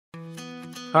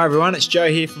Hi everyone, it's Joe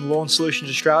here from Lawn Solutions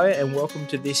Australia and welcome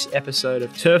to this episode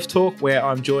of Turf Talk where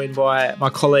I'm joined by my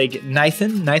colleague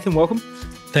Nathan. Nathan, welcome.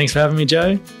 Thanks for having me,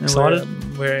 Joe.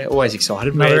 Excited? We're always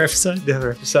excited. Another episode.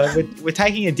 We're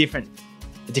taking a different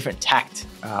tact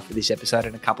for this episode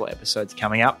and a couple of episodes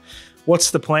coming up.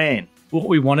 What's the plan? What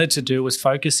we wanted to do was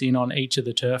focus in on each of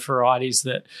the turf varieties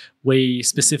that we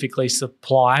specifically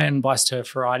supply, and by turf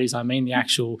varieties, I mean the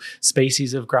actual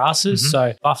species of grasses.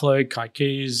 So buffalo,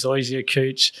 kikuyu, zoysia,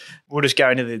 cooch. We'll just go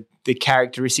into the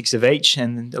characteristics of each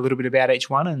and a little bit about each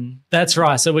one. And that's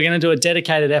right. So we're going to do a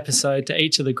dedicated episode to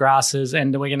each of the grasses,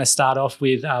 and we're going to start off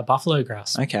with buffalo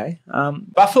grass. Okay.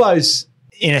 Buffaloes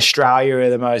in Australia are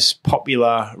the most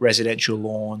popular residential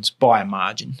lawns by a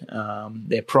margin.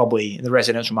 They're probably, in the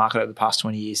residential market over the past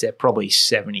 20 years, they're probably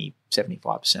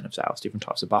 70-75% of sales, different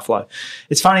types of buffalo.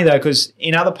 It's funny though, because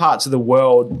in other parts of the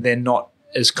world, they're not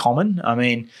as common. I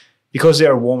mean, because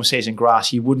they're a warm season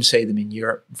grass, you wouldn't see them in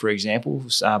Europe, for example.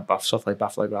 Softleaf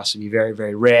buffalo grass would be very,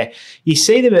 very rare. You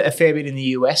see them a fair bit in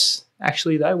the US,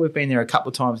 actually, though. We've been there a couple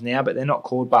of times now, but they're not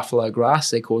called buffalo grass.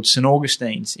 They're called St.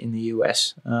 Augustines in the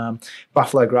US.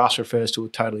 Buffalo grass refers to a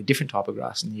totally different type of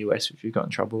grass in the US, which we've got in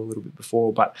trouble a little bit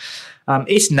before. But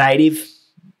it's native,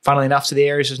 funnily enough, to the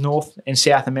areas of North and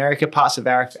South America, parts of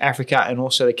Africa and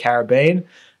also the Caribbean.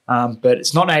 But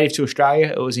it's not native to Australia.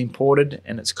 It was imported,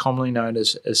 and it's commonly known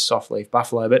as softleaf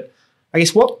buffalo. But I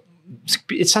guess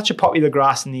it's such a popular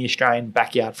grass in the Australian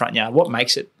backyard, front yard. What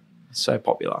makes it so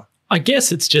popular? I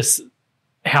guess it's just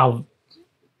how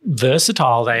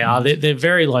versatile they are. They're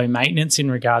very low maintenance in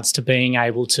regards to being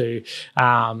able to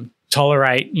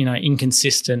tolerate,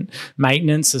 inconsistent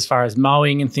maintenance as far as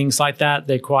mowing and things like that.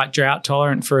 They're quite drought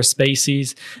tolerant for a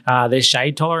species. Their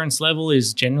shade tolerance level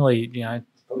is generally,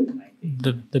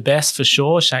 the best for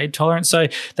sure, shade tolerance. So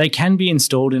they can be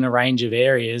installed in a range of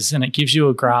areas, and it gives you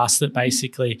a grass that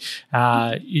basically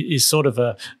is sort of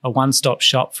a one-stop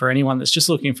shop for anyone that's just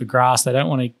looking for grass. They don't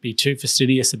want to be too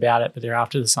fastidious about it, but they're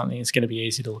after something that's going to be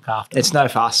easy to look after. It's no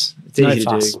fuss. It's easy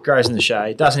to do. Grows in the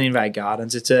shade. Doesn't invade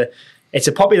gardens. It's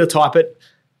a popular type. But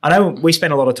I know we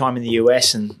spend a lot of time in the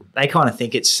US, and they kind of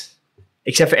think it's,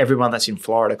 except for everyone that's in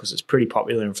Florida, because it's pretty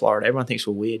popular in Florida. Everyone thinks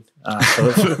we're weird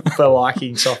for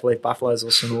liking softleaf buffaloes or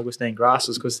St. Augustine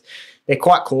grasses, because they're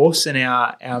quite coarse, and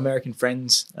our American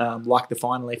friends like the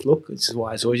fine leaf look. This is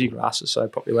why zoysia grass is so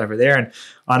popular over there. And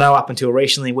I know up until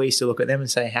recently we used to look at them and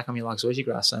say, how come you like zoysia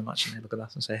grass so much? And they look at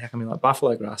us and say, how come you like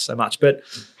buffalo grass so much? But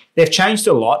they've changed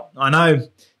a lot. I know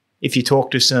if you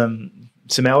talk to some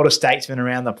elder statesmen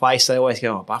around the place, they always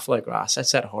go, buffalo grass,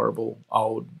 that's that horrible,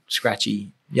 old,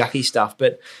 scratchy, yucky stuff.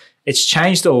 But it's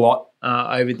changed a lot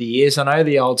over the years. I know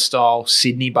the old style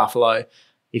Sydney buffalo,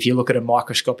 if you look at a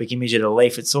microscopic image of the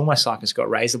leaf, it's almost like it's got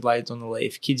razor blades on the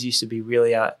leaf. Kids used to be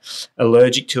really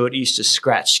allergic to it. It used to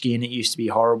scratch skin. It used to be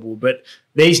horrible. But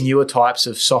these newer types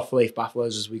of soft leaf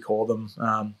buffaloes, as we call them,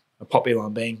 are popular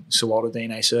on being Sawalda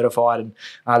DNA certified. And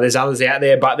there's others out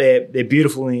there, but they're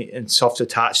beautiful and soft to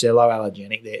touch. They're low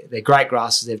allergenic. They're great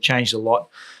grasses. They've changed a lot.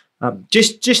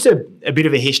 Just a bit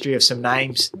of a history of some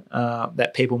names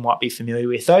that people might be familiar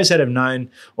with. Those that have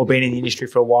known or been in the industry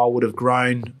for a while would have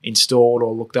grown, installed,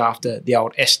 or looked after the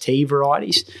old ST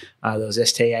varieties. There was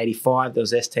E34, there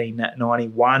was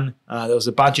ST91, there was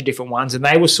a bunch of different ones, and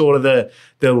they were sort of the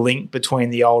link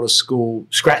between the older school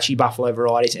scratchy buffalo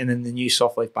varieties and then the new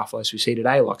softleaf buffaloes we see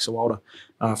today, like Sawalda,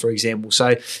 for example.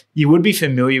 So you would be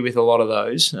familiar with a lot of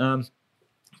those.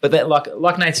 But that,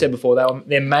 like Nate said before,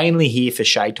 they're mainly here for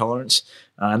shade tolerance,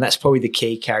 and that's probably the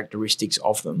key characteristics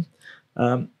of them.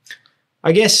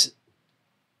 I guess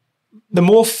the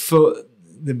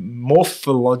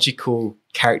morphological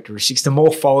characteristics, the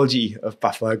morphology of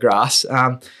buffalo grass,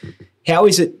 how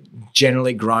is it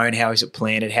generally grown? How is it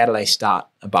planted? How do they start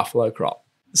a buffalo crop?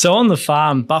 So on the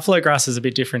farm, buffalo grass is a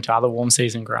bit different to other warm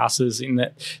season grasses in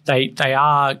that they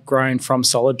are grown from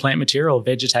solid plant material,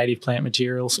 vegetative plant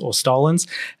materials, or stolons.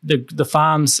 The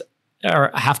farms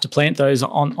have to plant those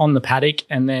on the paddock,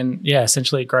 and then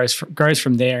essentially it grows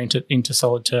from there into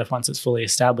solid turf once it's fully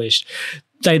established.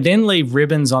 They then leave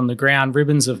ribbons on the ground,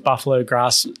 ribbons of buffalo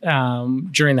grass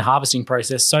during the harvesting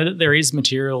process, so that there is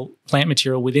plant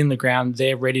material within the ground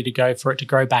there ready to go for it to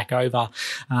grow back over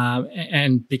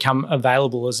and become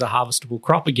available as a harvestable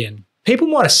crop again. People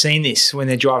might have seen this when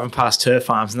they're driving past turf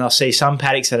farms, and they'll see some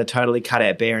paddocks that are totally cut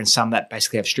out bare and some that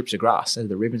basically have strips of grass. Those are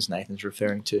the ribbons Nathan's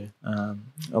referring to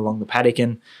along the paddock.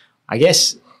 And I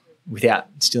guess, without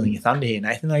stealing your thunder here,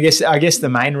 Nathan, I guess the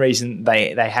main reason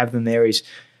they have them there is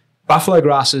Buffalo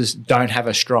grasses don't have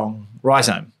a strong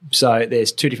rhizome. So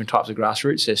there's two different types of grass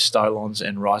roots. There's stolons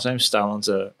and rhizomes. Stolons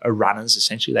are runners,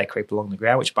 essentially. They creep along the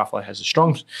ground, which buffalo has a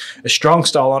strong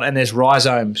stolon. And there's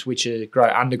rhizomes, which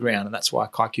grow underground. And that's why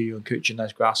kikuyu and cooch and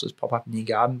those grasses pop up in your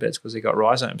garden beds, because they've got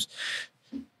rhizomes.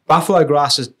 Buffalo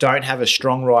grasses don't have a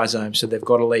strong rhizome, so they've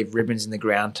got to leave ribbons in the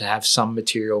ground to have some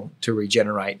material to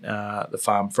regenerate the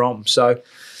farm from. So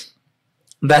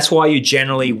that's why you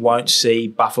generally won't see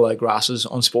buffalo grasses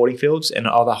on sporting fields and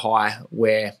other high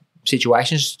wear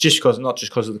situations, not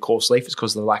just because of the coarse leaf, it's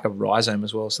because of the lack of rhizome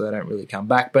as well, so they don't really come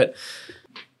back. But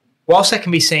whilst that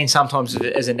can be seen sometimes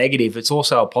as a negative, it's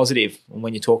also a positive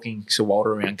when you're talking Sawalda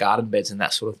around garden beds and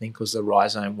that sort of thing, because the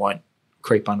rhizome won't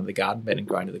creep under the garden bed and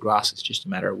grow into the grass. It's just a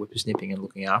matter of whippersnipping and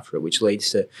looking after it, which leads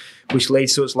to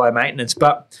its low maintenance.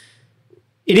 But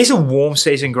it is a warm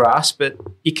season grass, but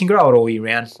you can grow it all year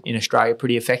round in Australia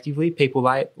pretty effectively. People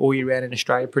lay it all year round in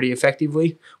Australia pretty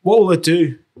effectively. What will it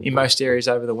do in most areas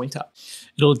over the winter?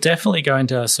 It'll definitely go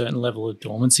into a certain level of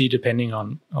dormancy depending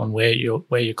on where your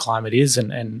climate is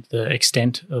and the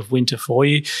extent of winter for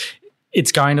you.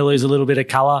 It's going to lose a little bit of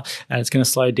colour and it's going to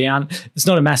slow down. It's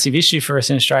not a massive issue for us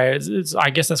in Australia. I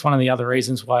guess that's one of the other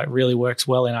reasons why it really works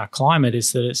well in our climate,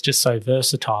 is that it's just so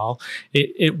versatile.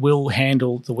 It will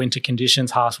handle the winter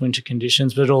conditions, harsh winter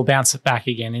conditions, but it'll bounce it back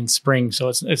again in spring. So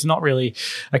it's not really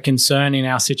a concern in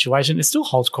our situation. It still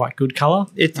holds quite good colour.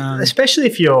 Especially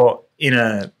if you're in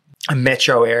a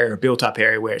metro area, a built-up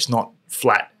area where it's not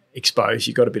flat exposed.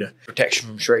 You've got a bit of protection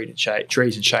from trees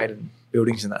and shade and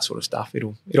buildings and that sort of stuff.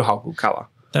 It'll hold good colour.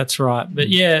 That's right. But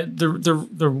yeah,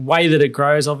 the way that it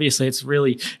grows, obviously it's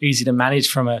really easy to manage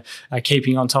from a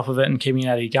keeping on top of it and keeping it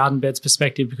out of your garden beds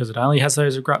perspective, because it only has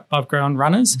those above ground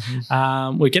runners.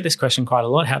 Mm-hmm. We get this question quite a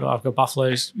lot. How do I've got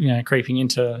buffaloes, creeping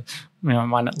into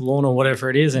my lawn or whatever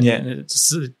it is, and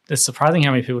it's surprising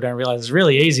how many people don't realise it's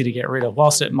really easy to get rid of.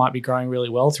 Whilst it might be growing really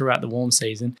well throughout the warm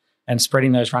season and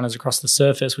spreading those runners across the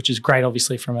surface, which is great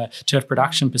obviously from a turf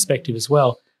production perspective as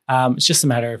well. It's just a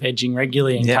matter of edging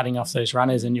regularly and cutting off those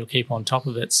runners, and you'll keep on top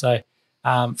of it. So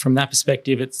from that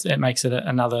perspective, it makes it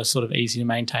another sort of easy to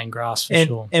maintain grass for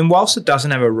sure. And whilst it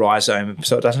doesn't have a rhizome,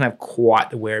 so it doesn't have quite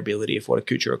the wearability of what a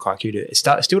cooch or a kikuyu do, it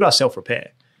still does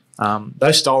self-repair.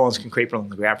 Those stolons can creep along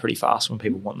the ground pretty fast when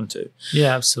people want them to.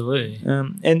 Yeah, absolutely.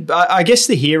 And I guess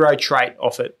the hero trait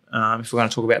of it, if we're going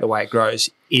to talk about the way it grows,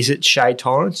 is its shade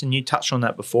tolerance. And you touched on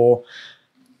that before.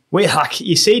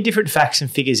 You see different facts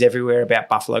and figures everywhere about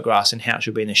buffalo grass and how it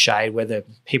should be in the shade, whether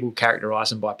people characterise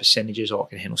them by percentages, or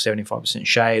it can handle 75%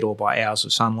 shade, or by hours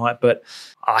of sunlight. But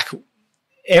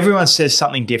everyone says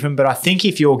something different. But I think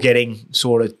if you're getting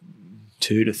sort of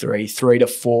 2 to 3 to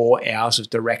 4 hours of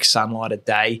direct sunlight a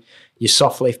day, your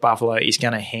softleaf buffalo is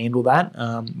going to handle that.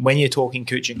 When you're talking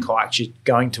cooch and kikes, you're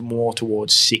going to more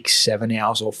towards 6-7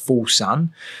 hours of full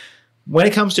sun. When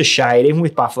it comes to shade, even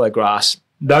with buffalo grass,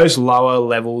 those lower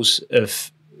levels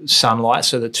of sunlight,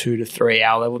 so the 2 to 3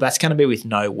 hour level, that's going to be with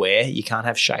no wear. You can't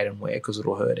have shade and wear because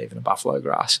it'll hurt even a buffalo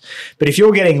grass. But if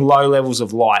you're getting low levels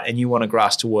of light and you want a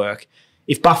grass to work,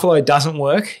 if buffalo doesn't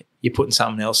work, you're putting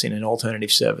something else in, an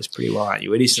alternative service pretty well, aren't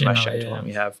you? It is the most shade time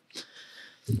we have.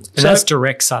 And that's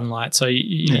direct sunlight. So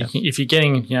if you're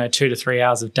getting 2 to 3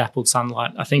 hours of dappled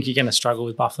sunlight, I think you're going to struggle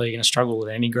with buffalo. You're going to struggle with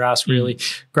any grass really.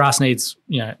 Grass needs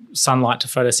sunlight to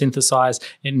photosynthesize.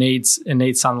 It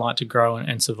needs sunlight to grow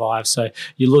and survive. So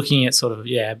you're looking at sort of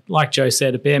like Joe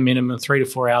said, a bare minimum of 3 to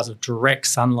 4 hours of direct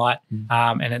sunlight,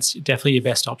 and it's definitely your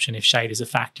best option if shade is a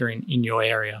factor in your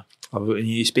area. You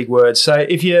use big words. So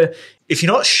if you're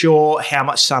not sure how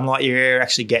much sunlight your area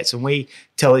actually gets, and we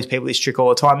tell these people this trick all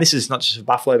the time, this is not just for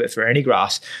buffalo but for any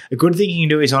grass, a good thing you can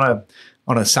do is on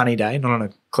a sunny day, not on a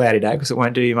cloudy day because it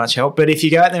won't do you much help, but if you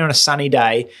go out there on a sunny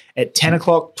day at 10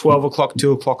 o'clock, 12 o'clock,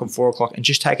 2 o'clock and 4 o'clock and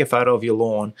just take a photo of your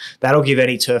lawn, that'll give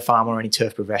any turf farmer or any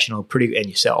turf professional and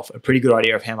yourself a pretty good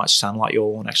idea of how much sunlight your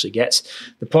lawn actually gets.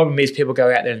 The problem is people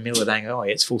go out there in the middle of the day and go,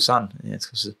 it's full sun. It's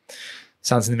because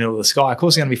sun's in the middle of the sky. Of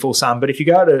course, it's going to be full sun, but if you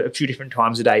go to a few different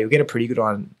times a day, you'll get a pretty good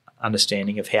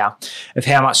understanding of how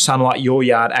much sunlight your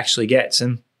yard actually gets.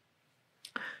 And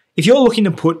if you're looking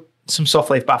to put some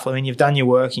softleaf buffalo in, you've done your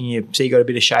work and you see you got a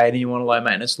bit of shade and you want a low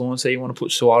maintenance lawn, so you want to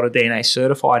put Sawalda DNA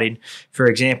certified in, for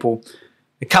example,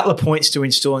 a couple of points to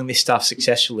installing this stuff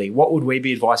successfully. What would we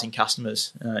be advising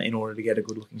customers in order to get a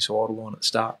good looking Sawalda lawn at the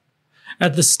start?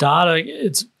 At the start,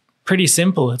 it's pretty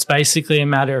simple. It's basically a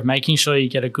matter of making sure you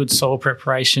get a good soil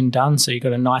preparation done, so you've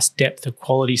got a nice depth of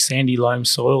quality sandy loam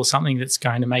soil, something that's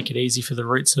going to make it easy for the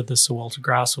roots of the Sawalter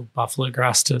grass or buffalo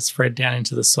grass to spread down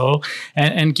into the soil,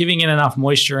 and giving it enough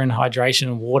moisture and hydration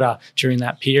and water during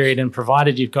that period. And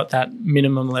provided you've got that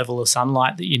minimum level of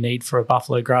sunlight that you need for a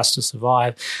buffalo grass to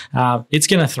survive, it's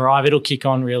going to thrive. It'll kick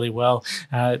on really well.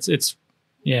 It's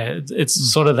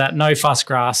sort of that no fuss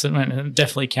grass, and it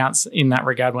definitely counts in that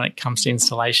regard when it comes to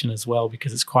installation as well,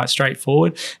 because it's quite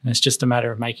straightforward, and it's just a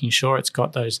matter of making sure it's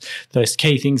got those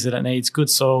key things that it needs: good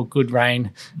soil, good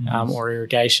rain, or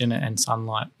irrigation, and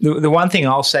sunlight. The one thing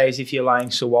I'll say is, if you're laying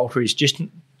Sawalter, is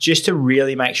just to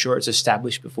really make sure it's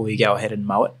established before you go ahead and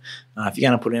mow it. If you're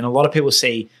going to put it in, a lot of people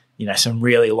see some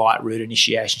really light root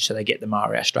initiation, so they get the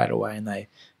mower out straight away and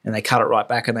they cut it right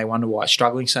back, and they wonder why it's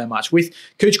struggling so much. With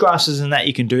couch grasses and that,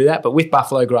 you can do that, but with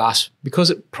buffalo grass,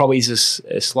 because it probably is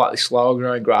a slightly slower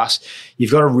growing grass,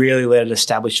 you've got to really let it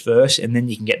establish first, and then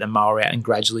you can get the mower out and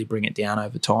gradually bring it down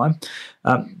over time.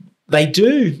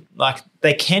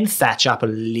 They can thatch up a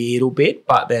little bit,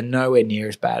 but they're nowhere near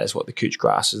as bad as what the couch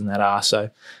grasses and that are. So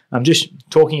I'm just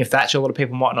talking of thatch. A lot of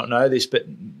people might not know this, but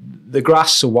the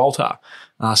grass Sawalter,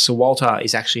 Sawalter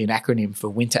is actually an acronym for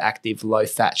winter active, low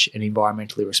thatch, and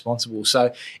environmentally responsible.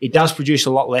 So it does produce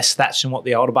a lot less thatch than what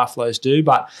the older buffaloes do,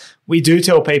 but we do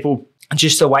tell people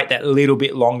just to wait that little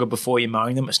bit longer before you're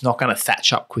mowing them. It's not going to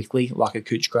thatch up quickly like a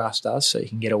couch grass does, so you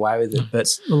can get away with it. But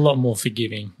it's a lot more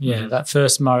forgiving. Yeah, that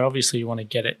first mow, obviously you want to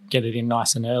get it in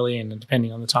nice and early, and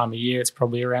depending on the time of year, it's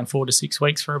probably around 4 to 6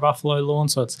 weeks for a buffalo lawn,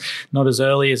 so it's not as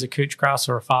early as a couch grass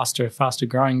or a faster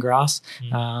growing grass.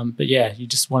 But yeah, you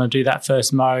just want to do that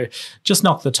first mow, just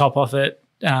knock the top off it.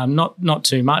 Not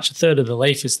too much. A third of the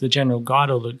leaf is the general guide,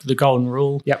 or the golden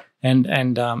rule. Yep.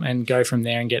 And go from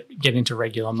there and get into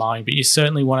regular mowing. But you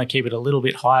certainly want to keep it a little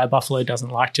bit higher. Buffalo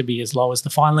doesn't like to be as low as the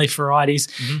fine leaf varieties.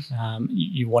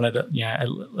 You want it at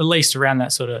least around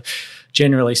that sort of,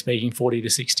 generally speaking, 40 to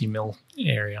 60 mil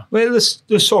area. Well, let's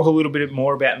talk a little bit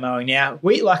more about mowing now.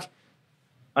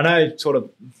 I know sort of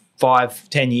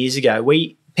 5-10 years ago,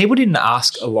 people didn't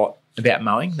ask a lot about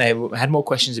mowing. They had more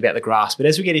questions about the grass. But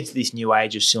as we get into this new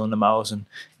age of cylinder mowers and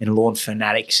lawn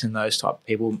fanatics and those type of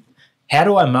people, how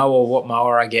do I mow, or what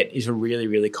mower I get, is a really,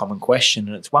 really common question.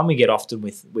 And it's one we get often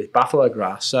with buffalo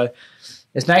grass. So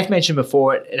as Nath mentioned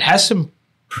before, it has some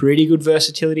pretty good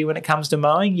versatility when it comes to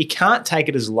mowing. You can't take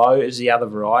it as low as the other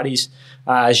varieties,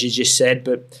 as you just said.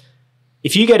 But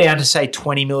if you go down to, say,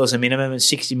 20 mil as a minimum and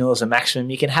 60 mil as a maximum,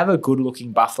 you can have a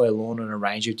good-looking buffalo lawn on a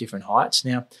range of different heights.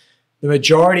 Now, the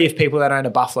majority of people that own a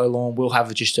buffalo lawn will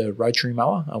have just a rotary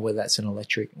mower, whether that's an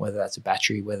electric, whether that's a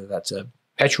battery, whether that's a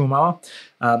petrol mower.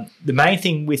 The main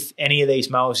thing with any of these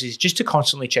mowers is just to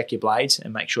constantly check your blades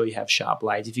and make sure you have sharp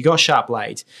blades. If you've got sharp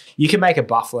blades, you can make a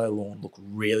buffalo lawn look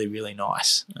really, really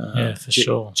nice.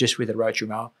 Sure. Just with a rotary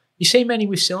mower. You see many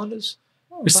with cylinders?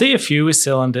 We see a few with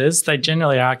cylinders. They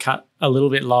generally are cut a little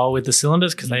bit lower with the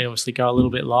cylinders because they obviously go a little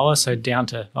bit lower. So down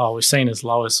to, we've seen as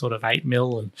low as sort of 8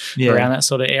 mil and around that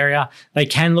sort of area. They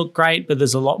can look great, but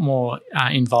there's a lot more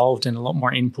involved and a lot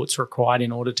more inputs required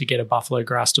in order to get a buffalo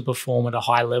grass to perform at a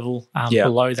high level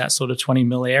below that sort of 20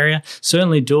 mil area.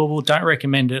 Certainly doable. Don't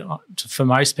recommend it for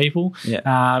most people.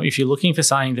 If you're looking for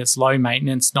something that's low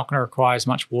maintenance, not going to require as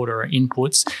much water or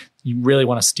inputs, you really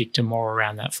want to stick to more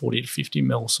around that 40 to 50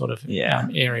 mil sort of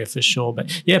area for sure. But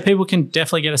people can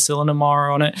definitely get a cylinder mower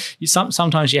on it.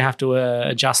 Sometimes you have to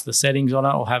adjust the settings on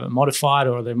it or have it modified,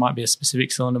 or there might be a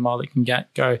specific cylinder mower that can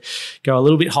go a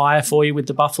little bit higher for you with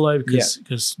the buffalo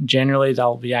because generally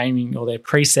they'll be aiming, or their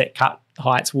preset cut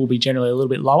heights will be generally a little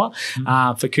bit lower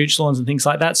for couch lawns and things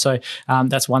like that. So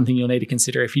that's one thing you'll need to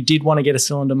consider if you did want to get a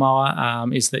cylinder mower,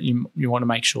 is that you want to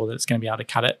make sure that it's going to be able to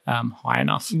cut it high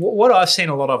enough. What I've seen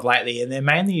a lot of lately, and they're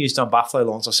mainly used on buffalo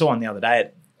lawns, I saw one the other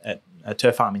day at a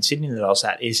turf farm in Sydney that I was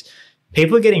at, is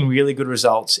people are getting really good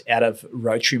results out of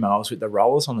rotary mowers with the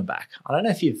rollers on the back. I don't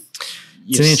know if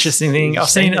it's an interesting thing. I've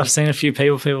seen a few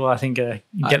people I think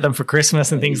get them for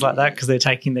Christmas and things like that because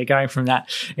they're going from that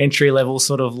entry level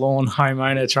sort of lawn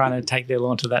homeowner trying to take their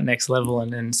lawn to that next level,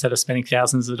 and instead of spending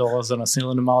thousands of dollars on a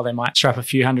cylinder mower, they might strap a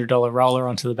few $100 roller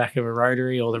onto the back of a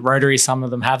rotary, or the rotary, some of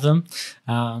them have them.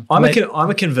 I'm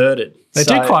a converted. They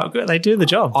do quite good. They do the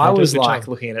job. I was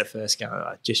looking at it first going,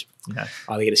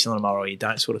 either get a cylinder mower or you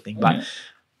don't, sort of thing. But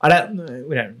we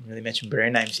don't really mention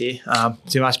brand names here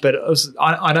too much, but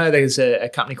I know there's a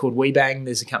company called WeBang.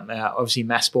 There's a company, obviously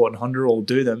Massport and Honda all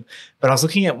do them. But I was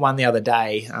looking at one the other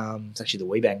day. It's actually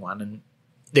the WeBang one, and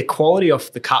the quality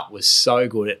of the cut was so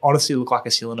good. It honestly looked like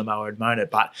a cylinder mower had mown it.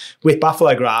 But with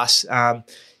buffalo grass,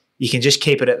 you can just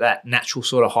keep it at that natural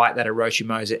sort of height that a Roshi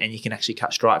mows it, and you can actually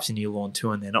cut stripes into your lawn too,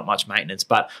 and they're not much maintenance.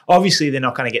 But obviously they're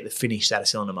not going to get the finish that a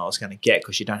cylinder mower is going to get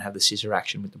because you don't have the scissor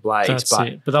action with the blades. That's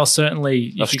it. But they'll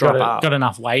certainly, if you've got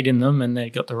enough weight in them and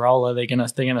they've got the roller, they're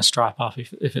gonna stripe up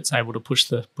if it's able to push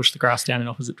the grass down in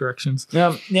opposite directions.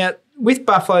 Now with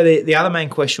buffalo, the other main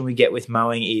question we get with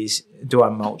mowing is, do I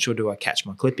mulch or do I catch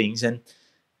my clippings? And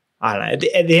I don't know.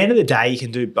 At the end of the day, you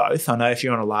can do both. I know if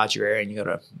you're on a larger area and you've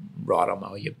got a ride-on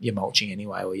mower, you're mulching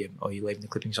anyway, or you're leaving the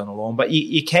clippings on the lawn. But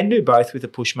you can do both with a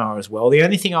push mower as well. The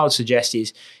only thing I would suggest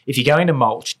is if you're going to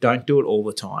mulch, don't do it all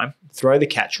the time. Throw the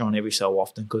catcher on every so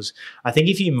often, because I think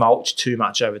if you mulch too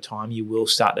much over time, you will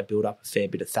start to build up a fair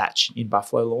bit of thatch in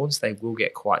buffalo lawns. They will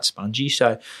get quite spongy.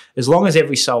 So as long as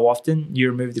every so often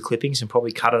you remove the clippings and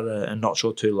probably cut it a notch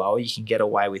or two lower, you can get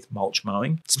away with mulch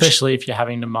mowing. Especially if you're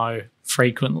having to mow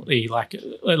frequently, like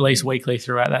at least weekly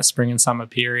throughout that spring and summer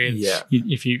period. Yeah.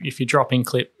 If you drop in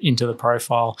clip into the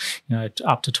profile,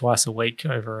 up to twice a week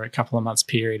over a couple of months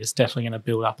period, it's definitely going to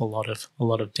build up a lot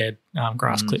of dead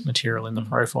grass clip material in the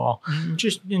profile.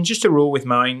 Just a rule with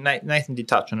mowing, Nathan did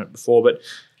touch on it before, but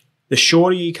the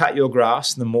shorter you cut your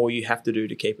grass, the more you have to do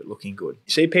to keep it looking good.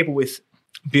 You see people with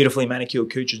beautifully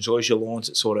manicured couch and zoysia lawns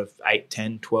at sort of 8,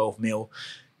 10, 12 mil.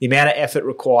 The amount of effort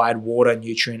required, water,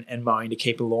 nutrient, and mowing to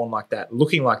keep a lawn like that,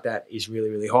 looking like that, is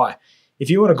really, really high. If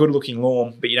you want a good-looking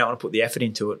lawn, but you don't want to put the effort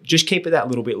into it, just keep it that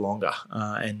little bit longer.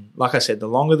 And like I said, the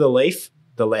longer the leaf,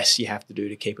 the less you have to do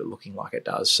to keep it looking like it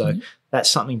does. So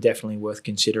that's something definitely worth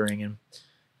considering. And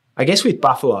I guess with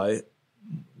buffalo,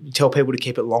 you tell people to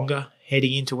keep it longer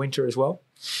heading into winter as well.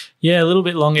 Yeah, a little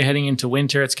bit longer heading into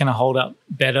winter. It's going to hold up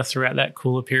better throughout that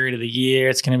cooler period of the year.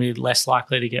 It's going to be less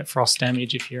likely to get frost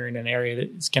damage if you're in an area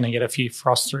that's going to get a few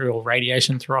frost through or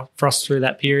radiation frost through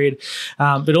that period.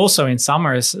 But also in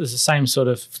summer, it's the same sort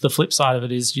of, the flip side of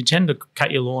it is you tend to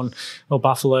cut your lawn or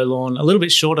buffalo lawn a little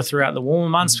bit shorter throughout the warmer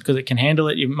months because it can handle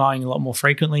it. You're mowing a lot more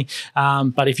frequently.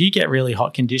 But if you get really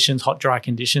hot conditions, hot, dry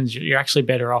conditions, you're actually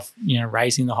better off,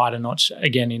 raising the height a notch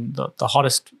again in the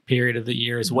hottest period of the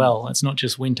year as well. It's not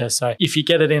just winter. So if you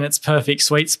get it in its perfect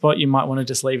sweet spot, you might want to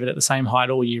just leave it at the same height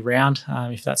all year round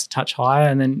if that's a touch higher,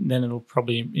 and then it'll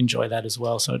probably enjoy that as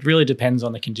well. So it really depends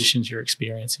on the conditions you're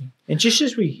experiencing. And just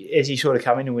as you sort of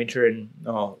come into winter and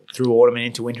through autumn and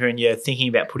into winter and you're thinking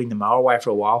about putting the mower away for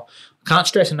a while, I can't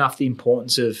stress enough the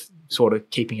importance of sort of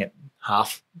keeping it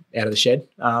half out of the shed.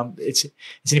 It's an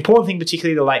important thing,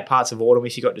 particularly the late parts of autumn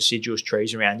if you've got deciduous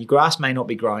trees around. Your grass may not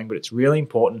be growing, but it's really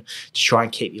important to try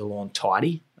and keep your lawn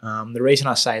tidy. The reason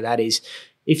I say that is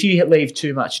if you leave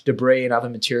too much debris and other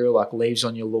material like leaves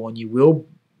on your lawn, you will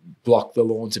block the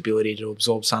lawn's ability to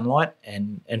absorb sunlight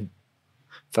and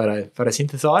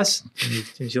photosynthesize.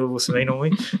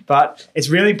 But it's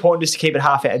really important just to keep it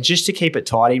half out and just to keep it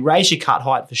tidy. Raise your cut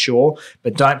height for sure,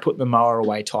 but don't put the mower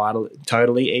away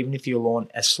totally. Even if your lawn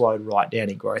has slowed right down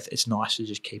in growth, it's nice to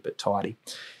just keep it tidy.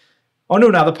 On to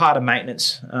another part of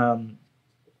maintenance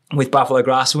with buffalo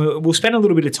grass. We'll spend a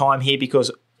little bit of time here because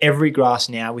every grass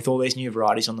now, with all these new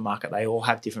varieties on the market, they all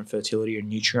have different fertility and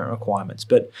nutrient requirements.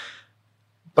 But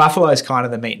buffalo is kind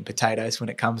of the meat and potatoes when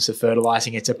it comes to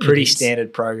fertilising. It's a pretty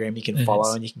standard program you can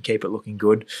follow and you can keep it looking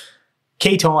good.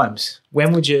 Key times.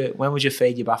 When would you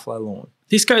feed your buffalo lawn?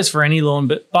 This goes for any lawn,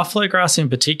 but buffalo grass in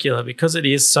particular, because it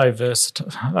is so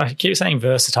versatile. I keep saying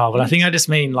versatile, but I think I just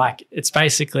mean like it's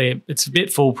a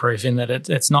bit foolproof in that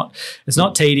it's not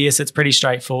tedious. It's pretty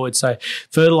straightforward. So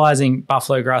fertilising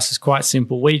buffalo grass is quite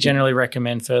simple. We generally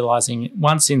recommend fertilising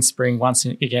once in spring,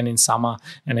 again in summer,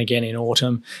 and again in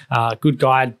autumn. Good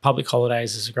guide. Public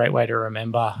holidays is a great way to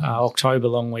remember. October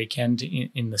long weekend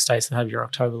in the states that have your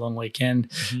October long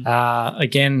weekend.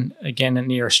 Again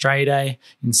near Australia Day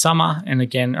in summer, and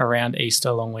again around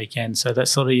Easter long weekend. So that's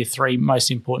sort of your three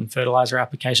most important fertilizer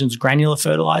applications. Granular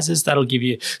fertilizers, that'll give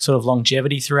you sort of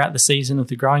longevity throughout the season of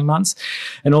the growing months,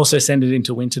 and also send it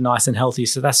into winter nice and healthy.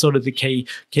 So that's sort of the key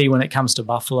when it comes to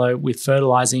buffalo with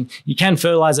fertilizing. You can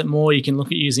fertilize it more. You can look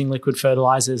at using liquid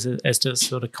fertilizers as to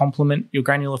sort of complement your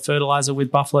granular fertilizer with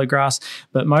buffalo grass,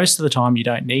 but most of the time you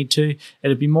don't need to.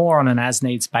 It'd be more on an as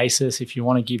needs basis if you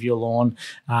want to give your lawn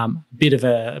a bit of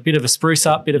a spruce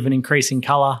up, bit of an increase in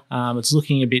color. It's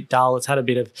looking a bit dull. It's had a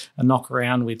bit of a knock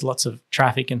around with lots of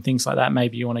traffic and things like that.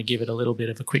 Maybe you want to give it a little bit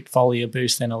of a quick foliar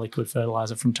boost, then a liquid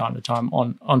fertilizer from time to time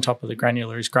on top of the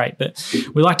granular is great. But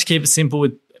we like to keep it simple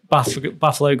with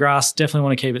buffalo grass. Definitely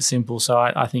want to keep it simple. So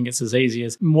I think it's as easy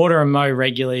as water and mow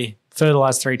regularly,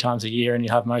 fertilize 3 times a year, and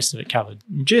you have most of it covered.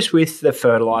 Just with the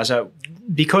fertilizer,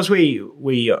 because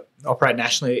we operate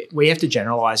nationally, we have to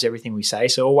generalize everything we say.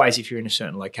 So always, if you're in a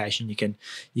certain location, you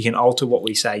can alter what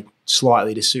we say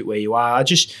slightly to suit where you are.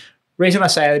 reason I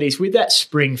say that is with that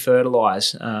spring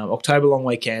fertilise, October long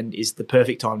weekend is the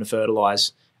perfect time to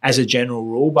fertilise as a general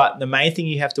rule. But the main thing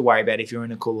you have to worry about if you're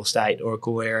in a cooler state or a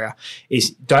cool area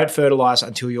is don't fertilise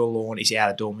until your lawn is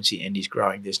out of dormancy and is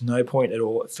growing. There's no point at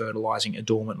all at fertilising a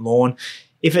dormant lawn.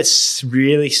 If it's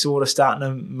really sort of starting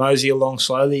to mosey along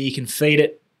slowly, you can feed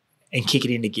it and kick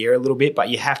it into gear a little bit, but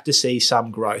you have to see some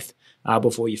growth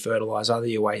before you fertilise.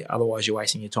 Otherwise, you're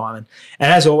wasting your time.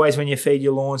 And as always, when you feed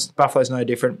your lawns, buffalo's no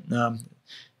different.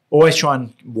 Always try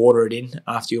and water it in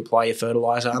after you apply your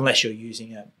fertiliser, unless you're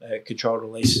using a controlled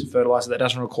release fertiliser that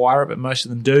doesn't require it, but most of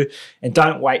them do. And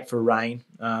don't wait for rain.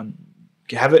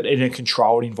 Have it in a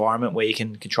controlled environment where you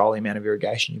can control the amount of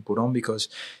irrigation you put on, because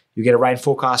you get a rain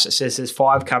forecast that says there's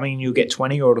 5 coming and you'll get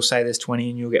 20, or it'll say there's 20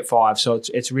 and you'll get 5. So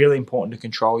it's really important to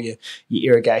control your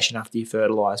irrigation after you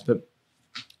fertilise. But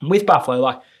with buffalo,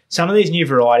 like some of these new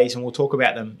varieties, and we'll talk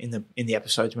about them in the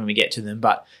episodes when we get to them,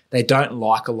 but they don't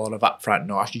like a lot of upfront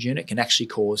nitrogen. It can actually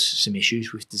cause some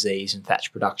issues with disease and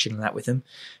thatch production and that with them.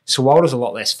 Sawalda's a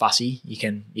lot less fussy. You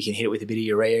can hit it with a bit of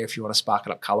urea if you want to spark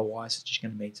it up colour-wise. It's just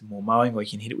going to need some more mowing, or you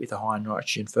can hit it with a high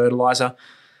nitrogen fertiliser.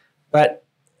 But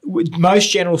with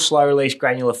most general slow-release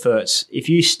granular ferts, if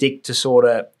you stick to sort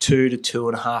of 2 to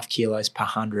 2.5 kilos per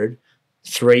 100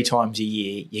 3 times a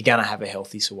year, you're going to have a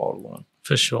healthy Sawalda lawn.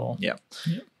 For sure. Yeah.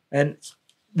 And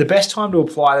the best time to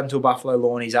apply them to a buffalo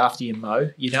lawn is after you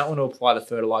mow. You don't want to apply the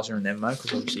fertiliser and then mow,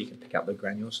 because obviously you can pick up the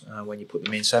granules when you put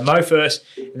them in. So mow first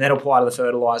and then apply to the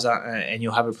fertiliser, and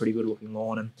you'll have a pretty good looking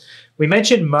lawn. And we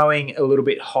mentioned mowing a little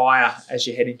bit higher as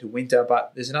you head into winter,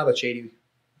 but there's another cheating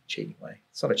way.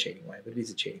 It's not a cheating way, but it is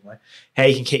a cheating way. How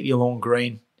you can keep your lawn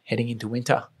green heading into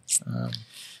winter.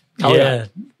 Yeah,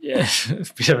 a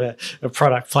bit of a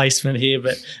product placement here,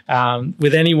 but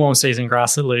with any warm season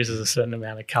grass that loses a certain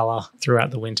amount of colour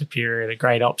throughout the winter period, a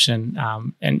great option,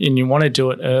 and you want to do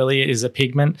it early is a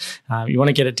pigment. You want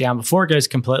to get it down before it goes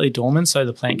completely dormant, so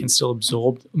the plant can still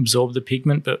absorb the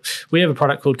pigment. But we have a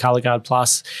product called Colour Guard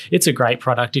Plus. It's a great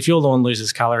product. If your lawn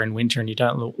loses colour in winter and you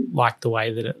don't like the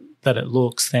way that it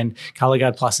looks, then Colour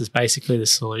Guard Plus is basically the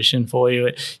solution for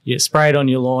you. You spray it on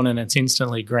your lawn and it's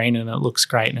instantly green and it looks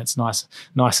great, and it's nice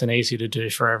and easy to do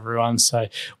for everyone. So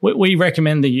we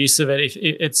recommend the use of it. If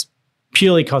it's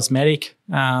purely cosmetic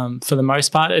for the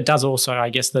most part. It does also, I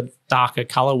guess, the darker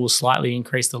colour will slightly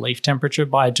increase the leaf temperature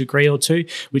by a degree or two,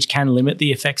 which can limit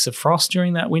the effects of frost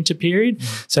during that winter period.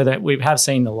 So that we have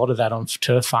seen a lot of that on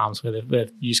turf farms where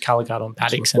they've used Colour Guard on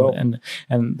paddocks, and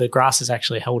the grass has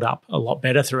actually held up a lot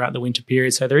better throughout the winter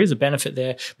period. So there is a benefit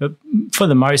there. But for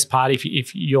the most part,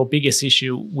 if your biggest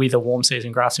issue with a warm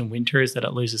season grass in winter is that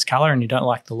it loses colour and you don't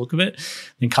like the look of it,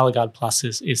 then Colour Guard Plus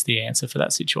is the answer for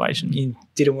that situation. You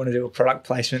didn't want to do a product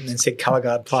placement and then said Colour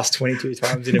Guard Plus 22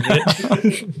 times in a minute.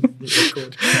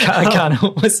 I can't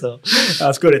help myself.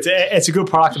 That's good. It's a good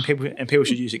product, and people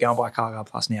should use it. Go and buy Colour Guard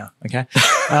Plus now. Okay.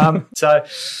 So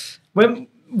when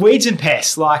weeds and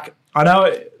pests, like I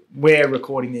know we're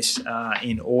recording this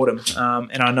in autumn,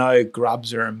 and I know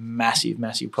grubs are a massive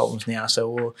problems now.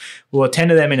 So we'll attend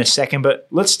to them in a second. But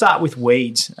let's start with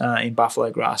weeds in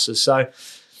buffalo grasses. So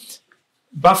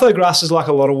buffalo grasses, like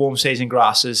a lot of warm season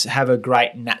grasses, have a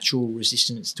great natural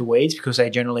resistance to weeds because they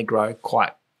generally grow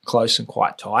quite close and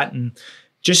quite tight. And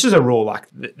just as a rule, like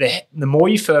the more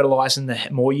you fertilise and the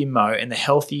more you mow and the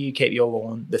healthier you keep your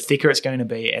lawn, the thicker it's going to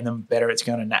be and the better it's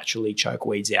going to naturally choke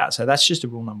weeds out. So that's just a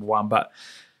rule number one. But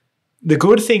the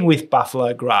good thing with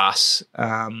buffalo grass,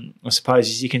 I suppose,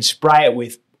 is you can spray it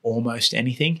with almost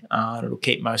anything. It'll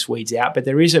keep most weeds out. But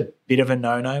there is a bit of a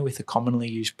no-no with a commonly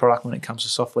used product when it comes to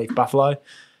softleaf buffalo.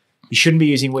 You shouldn't be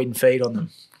using weed and feed on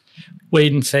them.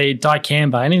 Weed and feed,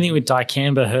 dicamba, anything with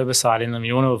dicamba herbicide in them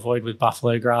you want to avoid with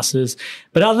buffalo grasses.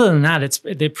 But other than that,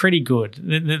 they're pretty good.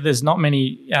 There's not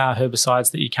many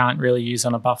herbicides that you can't really use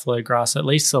on a buffalo grass, at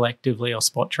least selectively or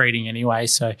spot treating anyway.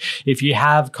 So if you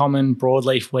have common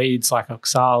broadleaf weeds like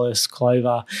oxalis,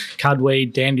 clover,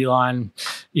 cudweed, dandelion,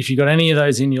 if you've got any of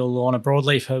those in your lawn, a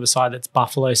broadleaf herbicide that's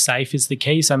buffalo safe is the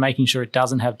key. So making sure it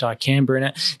doesn't have dicamba in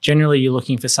it. Generally, you're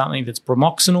looking for something that's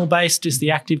bromoxynol based is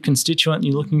the active constituent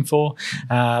you're looking for.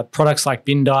 Products like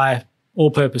Bindi,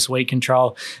 all-purpose weed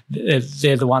control,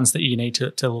 they're the ones that you need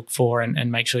to look for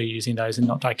and make sure you're using those and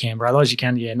not dicamba. Otherwise, you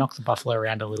can knock the buffalo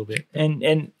around a little bit.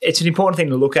 And it's an important thing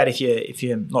to look at if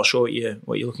you're not sure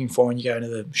what you're looking for and you go into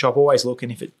the shop. Always look,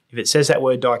 and if it says that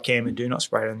word dicamba, do not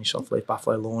spray it on your softleaf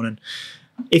buffalo lawn. And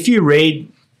if you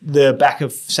read the back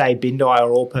of, say, Bindi or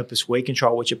all-purpose weed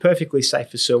control, which are perfectly safe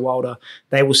for Sawalda,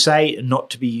 they will say not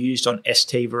to be used on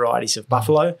ST varieties of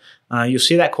buffalo. You'll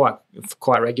see that quite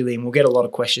regularly, and we'll get a lot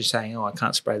of questions saying, I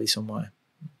can't spray this on my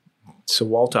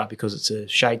Sawalter because it's a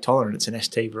shade tolerant. It's an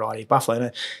ST variety of buffalo.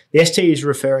 Now, the ST is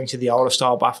referring to the older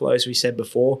style buffalo, as we said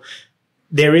before.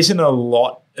 There isn't a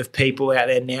lot of people out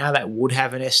there now that would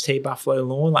have an ST buffalo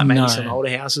lawn, like maybe some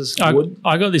older houses would.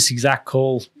 I got this exact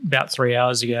call about 3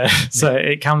 hours ago. So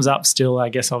it comes up still. I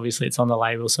guess obviously it's on the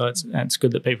label, so it's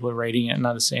good that people are reading it and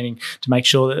understanding to make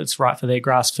sure that it's right for their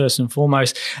grass first and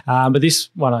foremost. But this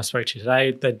one I spoke to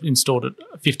today, they installed it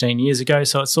 15 years ago,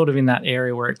 so it's sort of in that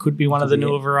area where it could be one of the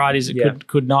newer varieties. It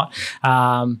could not.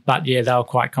 But yeah, they were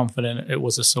quite confident it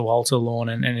was a Sawalter lawn,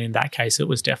 and in that case, it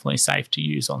was definitely safe to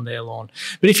use on their lawn.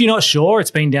 But if you're not sure, it's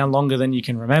been down longer than you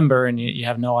can remember and you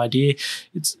have no idea,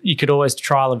 you could always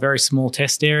trial a very small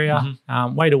test area,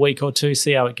 wait a week or two,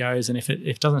 see how it goes, and if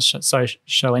it doesn't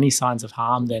show any signs of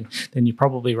harm, then you're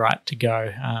probably right to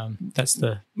go. That's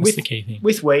the key thing.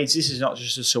 With weeds, this is not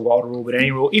just a Sawalter rule, but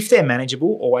any rule. If they're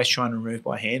manageable, always try and remove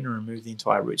by hand and remove the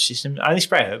entire root system. Only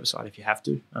spray herbicide if you have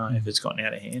to, if it's gotten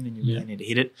out of hand and you really need to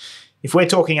hit it. If we're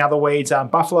talking other weeds,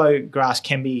 buffalo grass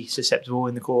can be susceptible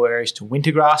in the cool areas to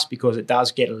winter grass because it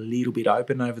does get a little bit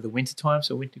open over the winter time,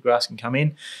 so winter grass can come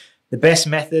in. The best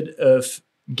method of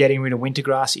getting rid of winter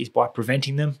grass is by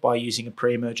preventing them by using a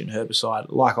pre-emergent herbicide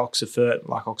like Oxifert,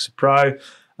 like Oxipro,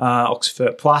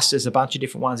 Oxifert Plus. There's a bunch of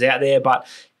different ones out there, but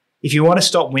if you want to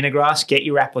stop winter grass, get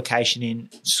your application in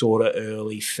sort of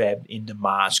early Feb into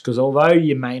March, because although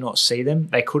you may not see them,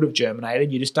 they could have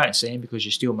germinated. You just don't see them because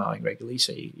you're still mowing regularly,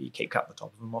 so you keep cutting the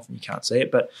top of them off and you can't see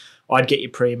it. But I'd get your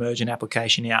pre-emergent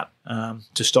application out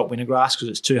to stop winter grass because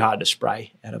it's too hard to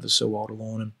spray out of a Sawalter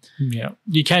lawn. Yeah,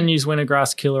 you can use winter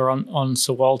grass killer on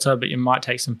Sawalter, but you might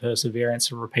take some perseverance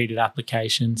and repeated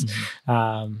applications.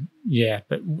 But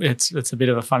it's a bit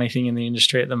of a funny thing in the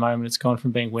industry at the moment. It's gone from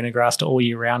being winter grass to all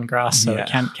year round grass, so it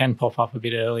can pop up a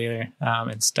bit earlier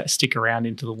and stick around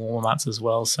into the warmer months as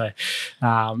well. So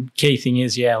key thing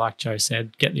is, like Joe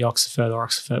said, get the Oxifert or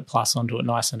Oxifert Plus onto it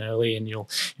nice and early, and you'll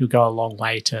go a long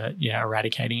way to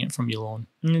eradicating it from your lawn.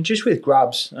 And just with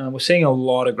grubs, we're seeing a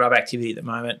lot of grub activity at the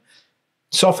moment.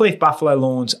 Softleaf buffalo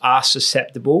lawns are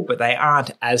susceptible, but they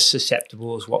aren't as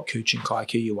susceptible as what cooch and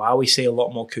kikuyu are. We see a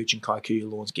lot more cooch and kikuyu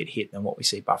lawns get hit than what we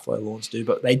see buffalo lawns do,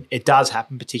 but it does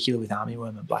happen, particularly with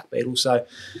armyworm and black beetle. So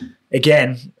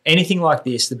again, anything like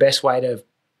this, the best way to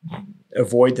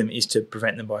avoid them is to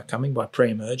prevent them by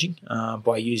pre-emerging,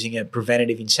 by using a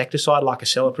preventative insecticide like a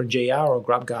Celiprin GR or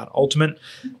GrubGuard Ultimate.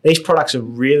 These products are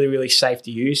really, really safe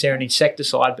to use. They're an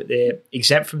insecticide, but they're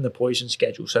exempt from the poison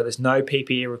schedule. So there's no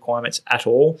PPE requirements at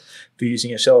all for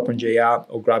using a Celiprin GR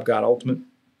or GrubGuard Ultimate.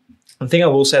 The thing I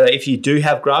will say that if you do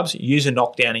have grubs, use a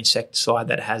knockdown insecticide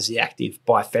that has the active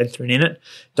bifenthrin in it.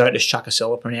 Don't just chuck a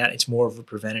Celiprin out. It's more of a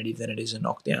preventative than it is a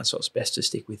knockdown, so it's best to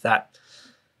stick with that.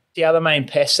 The other main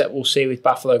pests that we'll see with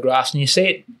buffalo grass, and you see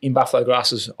it in buffalo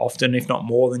grasses often, if not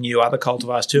more than you other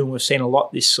cultivars too, and we've seen a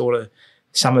lot this sort of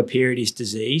summer period, is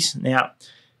disease. Now,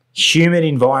 humid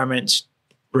environments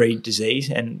breed disease,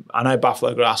 and I know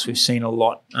buffalo grass we've seen a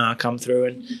lot come through,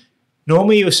 and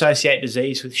normally you associate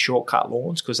disease with shortcut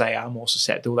lawns because they are more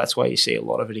susceptible. That's why you see a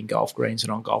lot of it in golf greens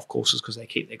and on golf courses because they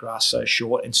keep their grass so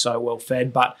short and so well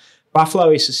fed. But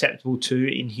buffalo is susceptible too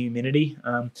in humidity.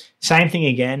 Same thing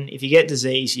again. If you get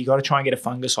disease, you got to try and get a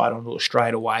fungicide onto it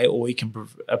straight away, or you can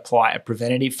apply a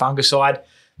preventative fungicide.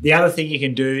 The other thing you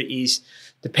can do is,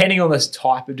 depending on the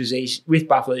type of disease with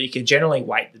buffalo, you can generally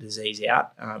wait the disease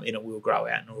out and it will grow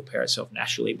out and it will repair itself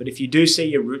naturally. But if you do see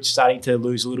your roots starting to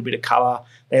lose a little bit of colour,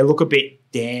 they look a bit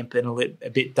damp and a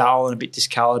bit dull and a bit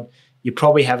discoloured, you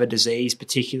probably have a disease,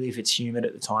 particularly if it's humid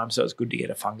at the time. So it's good to get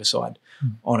a fungicide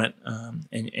on it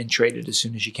and treat it as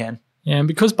soon as you can. Yeah, and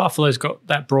because buffalo's got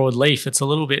that broad leaf, it's a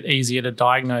little bit easier to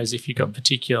diagnose if you've got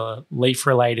particular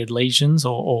leaf-related lesions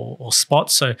or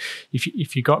spots. So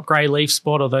if you've got grey leaf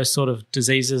spot or those sort of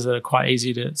diseases that are quite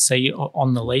easy to see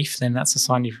on the leaf, then that's a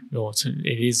sign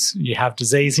you have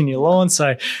disease in your lawn.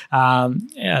 So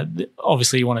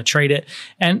obviously you want to treat it.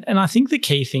 And I think the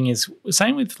key thing is,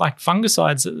 same with like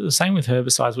fungicides, the same with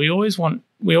herbicides.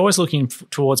 We're always looking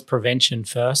towards prevention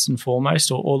first and foremost,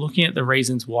 or looking at the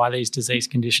reasons why these disease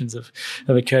conditions have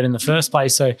occurred in the first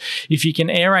place. So if you can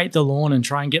aerate the lawn and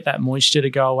try and get that moisture to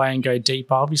go away and go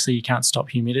deeper, obviously you can't stop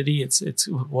humidity. It's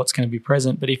what's going to be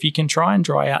present. But if you can try and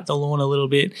dry out the lawn a little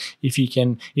bit, if you've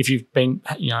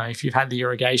had the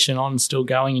irrigation on still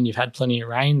going and you've had plenty of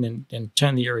rain, then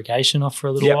turn the irrigation off for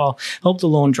a little while. Help the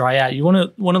lawn dry out. You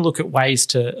want to look at ways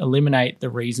to eliminate the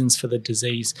reasons for the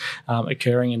disease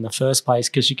occurring in the first place.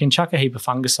 because you can chuck a heap of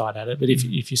fungicide at it, but if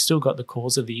you've still got the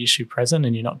cause of the issue present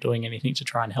and you're not doing anything to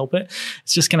try and help it,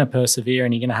 it's just going to persevere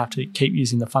and you're going to have to keep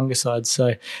using the fungicides.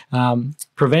 So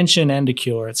prevention and a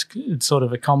cure, it's sort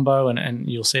of a combo, and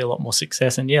you'll see a lot more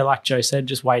success. And yeah, like Joe said,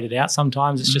 just wait it out.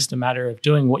 Sometimes it's just a matter of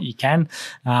doing what you can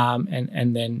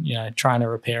and then, trying to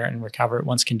repair it and recover it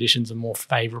once conditions are more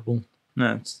favourable.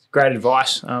 No, it's great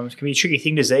advice. It can be a tricky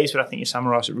thing, disease, but I think you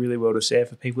summarised it really well to say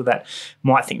for people that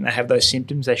might think they have those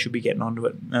symptoms, they should be getting onto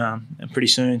it pretty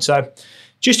soon. So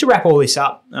just to wrap all this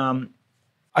up,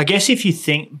 I guess if you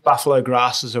think buffalo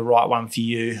grass is the right one for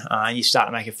you and you start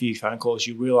to make a few phone calls,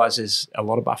 you realise there's a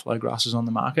lot of buffalo grasses on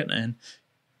the market. And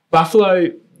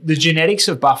the genetics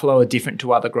of buffalo are different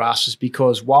to other grasses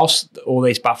because whilst all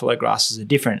these buffalo grasses are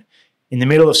different, in the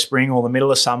middle of spring or the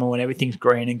middle of summer when everything's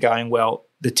green and going well,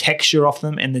 the texture of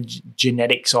them and the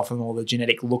genetics of them or the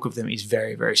genetic look of them is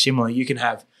very, very similar. You can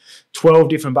have 12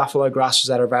 different buffalo grasses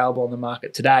that are available on the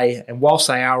market today, and whilst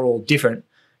they are all different,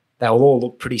 they will all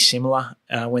look pretty similar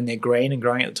when they're green and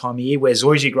growing at the time of year. Where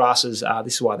zoysia grasses,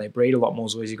 this is why they breed a lot more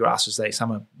zoysia grasses.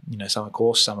 Some are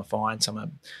coarse, some are fine, some are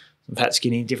fat,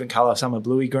 skinny, different colour. Some are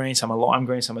bluey green, some are lime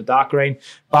green, some are dark green.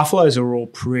 Buffaloes are all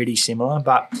pretty similar,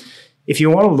 but if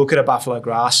you want to look at a buffalo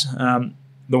grass,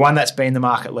 the one that's been the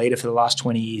market leader for the last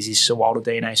 20 years is Sawalta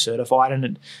DNA certified,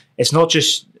 and it's not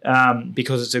just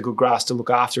because it's a good grass to look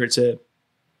after. It's a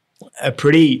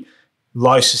pretty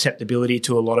low susceptibility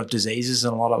to a lot of diseases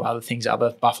and a lot of other things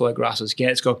other buffalo grasses get.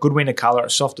 It's got good winter colour,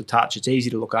 it's soft to touch, it's easy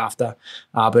to look after,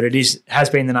 but it has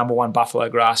been the number one buffalo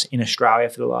grass in Australia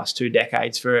for the last 2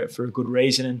 decades for a good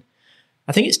reason. And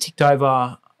I think it's ticked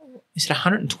over, is it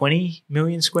 120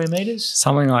 million square metres?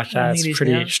 Something like that. It's a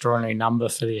pretty extraordinary number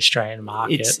for the Australian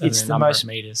market. It's the most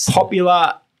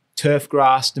popular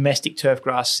domestic turf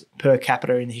grass per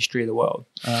capita in the history of the world.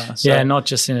 Not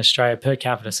just in Australia, per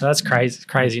capita. So that's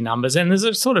crazy numbers. And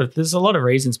there's a lot of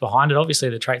reasons behind it. Obviously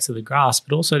the traits of the grass,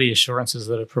 but also the assurances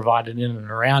that are provided in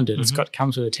and around it. Mm-hmm. It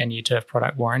comes with a 10-year turf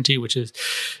product warranty, which is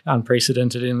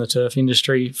unprecedented in the turf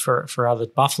industry for other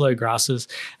buffalo grasses.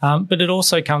 But it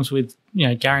also comes with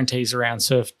guarantees around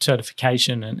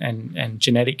certification and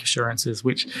genetic assurances,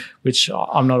 which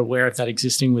I'm not aware of that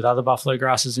existing with other buffalo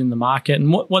grasses in the market.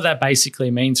 And what that basically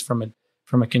means from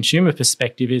a consumer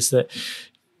perspective is that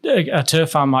a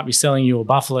turf farm might be selling you a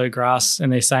buffalo grass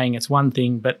and they're saying it's one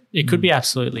thing, but it could be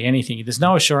absolutely anything. There's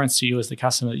no assurance to you as the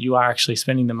customer that you are actually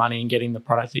spending the money and getting the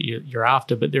product that you're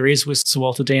after, but there is with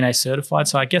Sawalta DNA certified.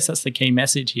 So I guess that's the key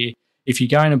message here. If you're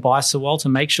going to buy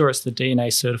Sawalta, make sure it's the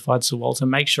DNA certified Sawalta.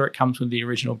 Make sure it comes with the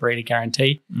original breeder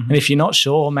guarantee. Mm-hmm. And if you're not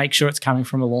sure, make sure it's coming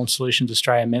from a Lawn Solutions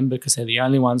Australia member because they're the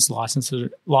only ones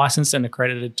licensed and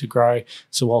accredited to grow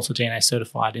Sawalta DNA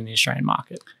certified in the Australian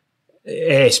market.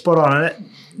 Yeah, spot on it.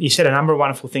 You said a number of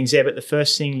wonderful things there, but the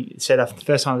first thing you said, the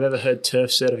first time I've ever heard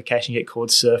turf certification get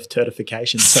called surf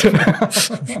certification. So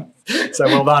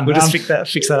well done. We'll just fix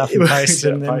that up in post,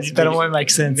 and then that won't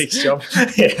make sense. Mixed job.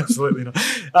 Yeah, absolutely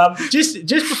not. Just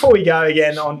before we go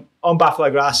again on buffalo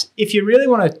grass, if you really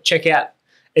want to check out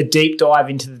a deep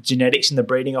dive into the genetics and the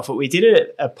breeding of it, we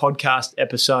did a podcast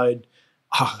episode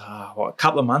a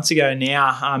couple of months ago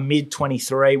now,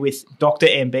 mid-23, with Dr.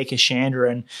 Ambika Chandra.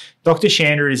 And Dr.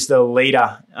 Chandra is the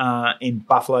leader in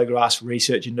buffalo grass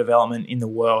research and development in the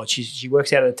world. She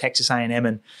works out of Texas A&M,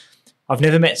 and I've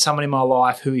never met someone in my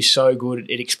life who is so good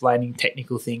at explaining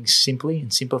technical things simply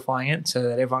and simplifying it so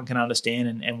that everyone can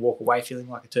understand and walk away feeling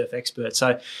like a turf expert.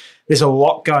 So there's a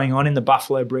lot going on in the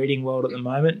buffalo breeding world at the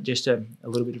moment. Just a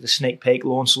little bit of a sneak peek.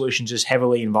 Lawn Solutions is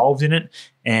heavily involved in it,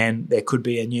 and there could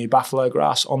be a new buffalo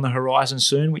grass on the horizon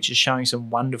soon, which is showing some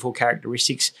wonderful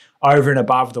characteristics over and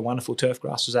above the wonderful turf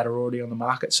grasses that are already on the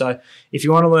market. So if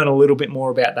you want to learn a little bit more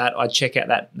about that, I'd check out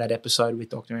that episode with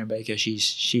Dr. Ambika.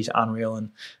 She's unreal,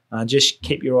 and just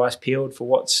keep your eyes peeled for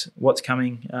what's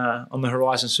coming on the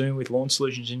horizon soon with Lawn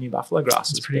Solutions and new buffalo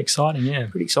grasses. It's pretty exciting, yeah.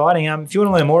 Pretty exciting. If you want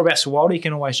to learn more about Sawalta, you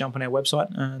can always jump on our website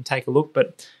and take a look.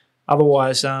 But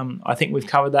otherwise, I think we've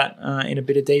covered that in a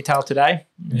bit of detail today.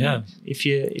 Yeah. If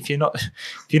you're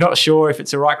not sure if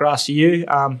it's the right grass for you,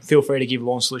 feel free to give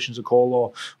Lawn Solutions a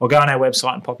call or go on our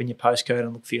website and pop in your postcode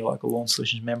and look for your local Lawn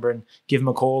Solutions member and give them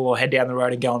a call, or head down the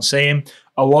road and go and see them.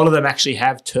 A lot of them actually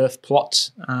have turf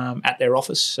plots at their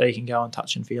office, so you can go and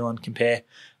touch and feel and compare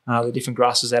the different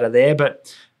grasses that are there.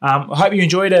 But I hope you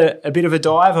enjoyed a bit of a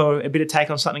dive or a bit of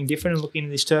take on something different and looking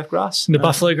into this turf grass. The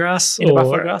buffalo grass?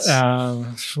 Buffalo grass.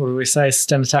 What do we say?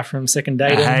 Stenotaphyrum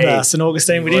secundatum, St.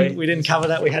 Augustine. We didn't cover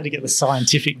that. We had to get the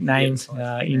scientific name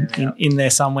in there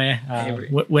somewhere.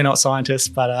 We're not scientists,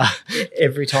 but...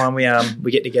 every time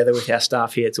we get together with our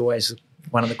staff here, it's always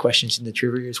one of the questions in the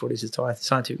trivia is what is the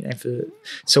scientific name for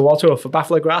Sir Walter or for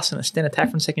buffalo grass and a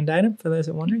stenotaphrine secundatum, for those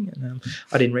that are wondering. And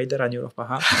I didn't read that. I knew it off by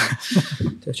heart.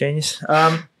 So genius.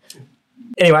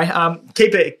 Anyway,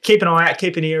 keep an eye out,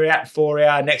 keep an ear out for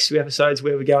our next few episodes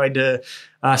where we're going to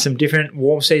some different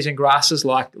warm season grasses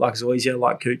like zoysia,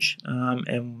 like couch.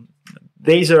 And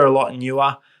these are a lot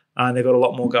newer. They've got a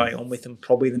lot more going on with them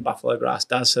probably than buffalo grass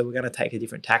does. So we're going to take a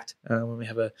different tact when we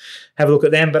have a look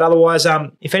at them. But otherwise,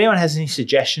 if anyone has any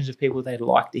suggestions of people they'd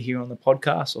like to hear on the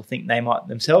podcast or think they might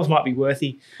themselves might be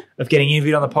worthy of getting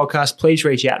interviewed on the podcast, please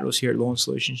reach out to us here at Lawn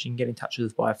Solutions. You can get in touch with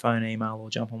us by phone, email, or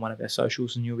jump on one of our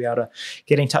socials and you'll be able to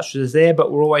get in touch with us there.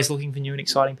 But we're always looking for new and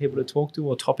exciting people to talk to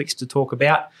or topics to talk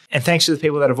about. And thanks to the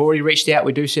people that have already reached out.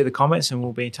 We do see the comments and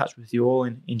we'll be in touch with you all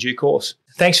in due course.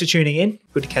 Thanks for tuning in.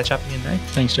 Good to catch up again, Nate.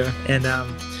 Thanks, Joe. And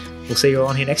we'll see you all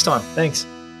on here next time. Thanks.